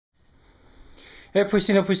Hey,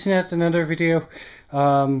 pushing out another video.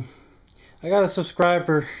 I got a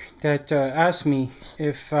subscriber that asked me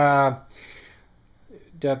if the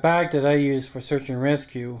bag that I use for search and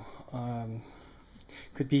rescue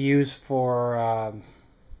could be used for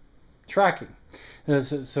tracking.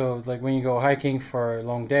 So, like when you go hiking for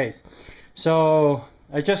long days. So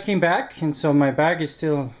I just came back, and so my bag is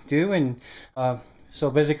still due, and so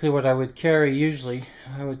basically what I would carry usually,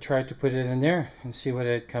 I would try to put it in there and see what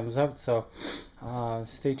it comes up. So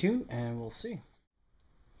stay tuned and we'll see.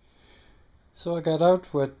 So I got out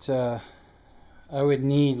what I would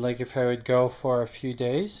need, like if I would go for a few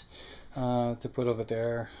days to put over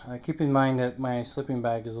there. Keep in mind that my sleeping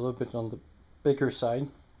bag is a little bit on the bigger side.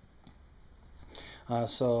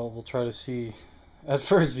 So we'll try to see. At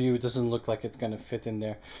first view, it doesn't look like it's going to fit in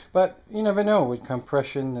there. But you never know with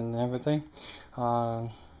compression and everything.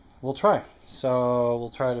 We'll try. So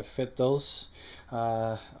we'll try to fit those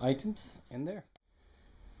items in there.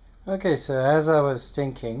 Okay, so as I was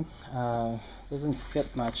thinking, doesn't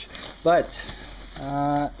fit much, but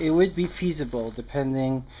it would be feasible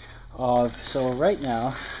depending of, so right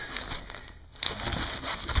now, let's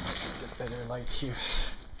see if I can get better light here.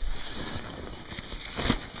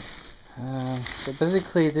 So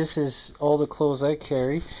basically this is all the clothes I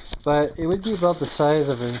carry, but it would be about the size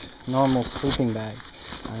of a normal sleeping bag,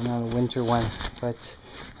 not a winter one, but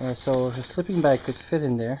so a sleeping bag could fit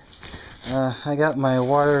in there. I got my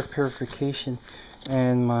water purification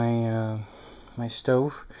and my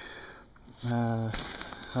stove.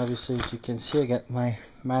 Obviously, as you can see, I got my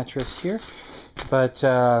mattress here, but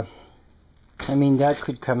I mean that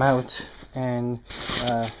could come out, and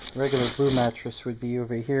regular blue mattress would be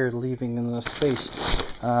over here, leaving enough space.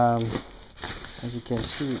 As you can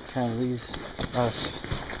see, it kind of leaves us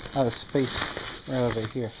out of space right over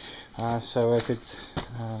here. So I could,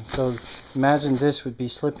 so imagine this would be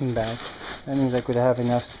sleeping bag. That means I could have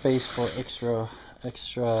enough space for extra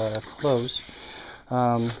clothes.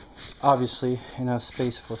 Obviously, enough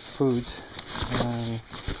space for food.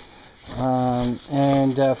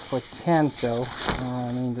 And for tent though,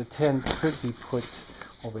 I mean the tent could be put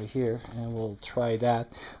over here, and we'll try that.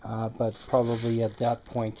 But probably at that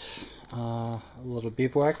point, a little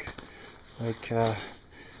bivouac, like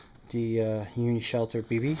the Unishelter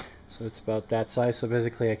BB. So it's about that size. So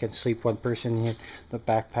basically, I can sleep one person here. The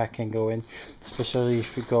backpack can go in, especially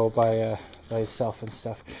if you go by yourself and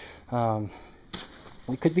stuff.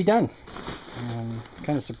 It could be done.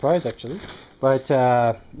 Kind of surprised actually, but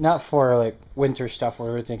not for like winter stuff or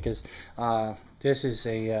everything, because this is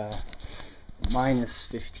a minus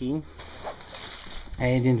 15. I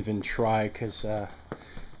didn't even try because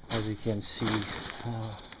as you can see,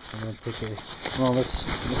 I'm gonna take a, well,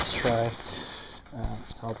 let's try.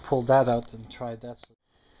 So I'll pull that out and try that.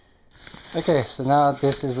 Okay, so now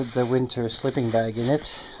this is with the winter sleeping bag in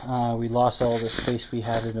it. We lost all the space we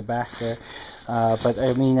had in the back there, but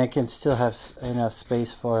I mean I can still have enough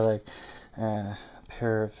space for like a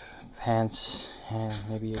pair of pants and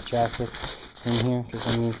maybe a jacket in here, because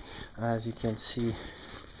I mean as you can see,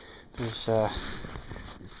 there's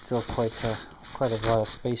it's still quite a lot of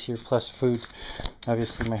space here, plus food.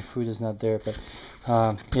 Obviously my food is not there, but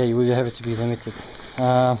yeah, you would have it to be limited.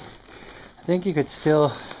 I think you could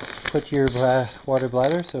still put your water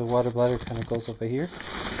bladder, so water bladder kind of goes over here,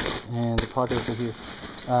 and the pocket over here.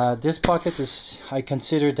 This pocket is, I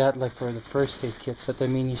consider that like for the first aid kit, but I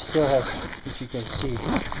mean you still have, if you can see,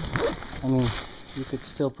 I mean you could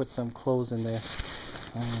still put some clothes in there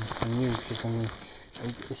and use, because I mean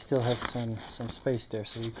it still has some space there,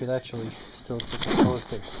 so you could actually still put the clothes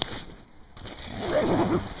there.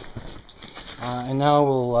 And now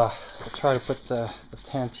we'll try to put the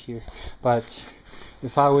tent here, but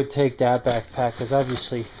if I would take that backpack, because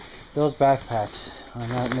obviously those backpacks are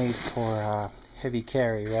not made for heavy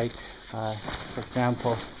carry, right? For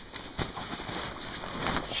example,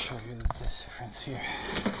 I'll show you the difference here.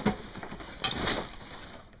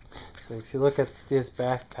 So if you look at this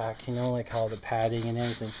backpack, you know, like how the padding and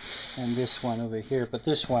everything, and this one over here, but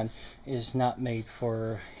this one is not made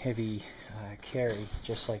for heavy carry,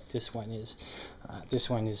 just like this one is. This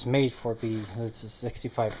one is made for this is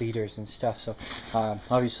 65 liters and stuff, so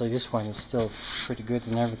obviously this one is still pretty good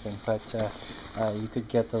and everything, but you could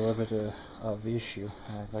get a little bit of issue.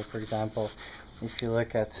 Like for example, if you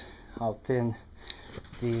look at how thin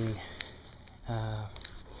the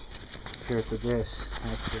here to this,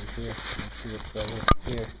 actually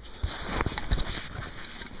here.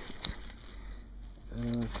 I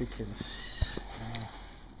don't know if you can see,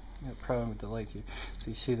 I got a problem with the light here. So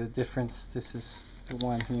you see the difference, this is the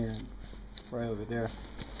one here, right over there.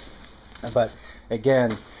 But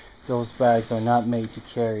again, those bags are not made to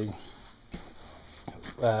carry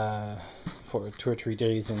for 2 or 3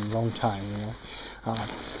 days in a long time,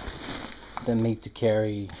 they're made to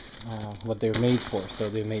carry what they're made for. So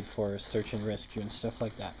they're made for search and rescue and stuff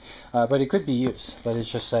like that. But it could be used. But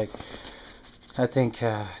it's just like, I think,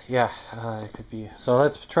 it could be. So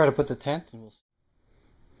let's try to put the tent.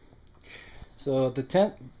 So the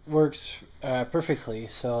tent works perfectly.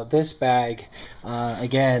 So this bag,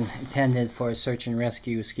 again, intended for search and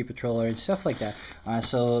rescue, ski patroller, and stuff like that.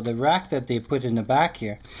 So the rack that they put in the back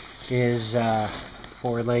here is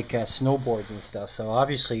for like snowboards and stuff. So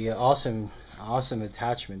obviously, awesome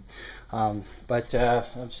attachment. But I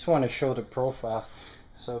just want to show the profile.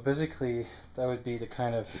 So basically, that would be the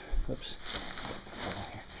kind of, oops,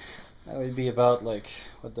 that would be about like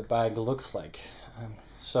what the bag looks like.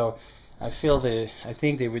 So I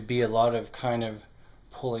think there would be a lot of kind of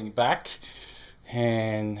pulling back,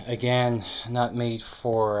 and again, not made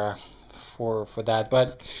for that,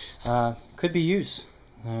 but could be used.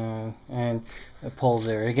 And a pull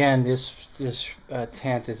there. Again, this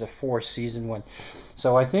tent is a 4-season one,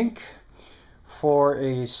 so I think for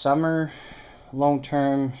a summer, long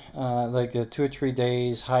term, like 2 or 3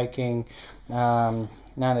 days hiking,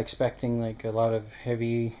 not expecting like a lot of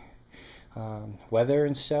heavy weather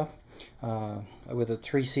and stuff. With a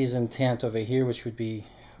 3-season tent over here, which would be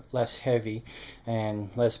less heavy and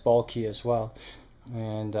less bulky as well,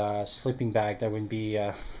 and sleeping bag that would be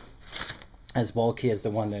as bulky as the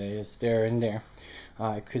one that is there in there,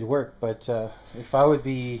 it could work. But if I would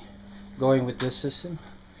be going with this system,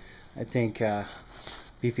 I think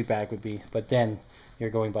beefy bag would be. But then you're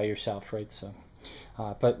going by yourself, right? So,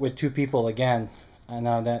 but with 2 people, again,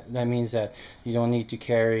 now that means that you don't need to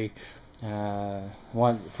carry.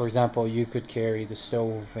 One, for example, you could carry the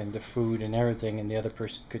stove and the food and everything, and the other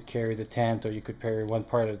person could carry the tent, or you could carry one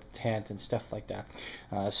part of the tent and stuff like that.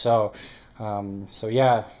 So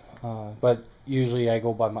yeah, but usually I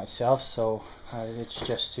go by myself, so it's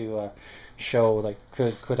just to show like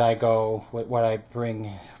could I go, what I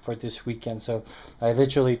bring for this weekend. So I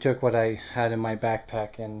literally took what I had in my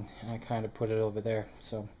backpack and I kind of put it over there.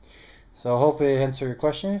 So I hope it answered your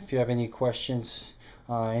question. If you have any questions,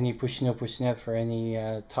 any push no push net for any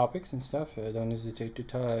topics and stuff, don't hesitate to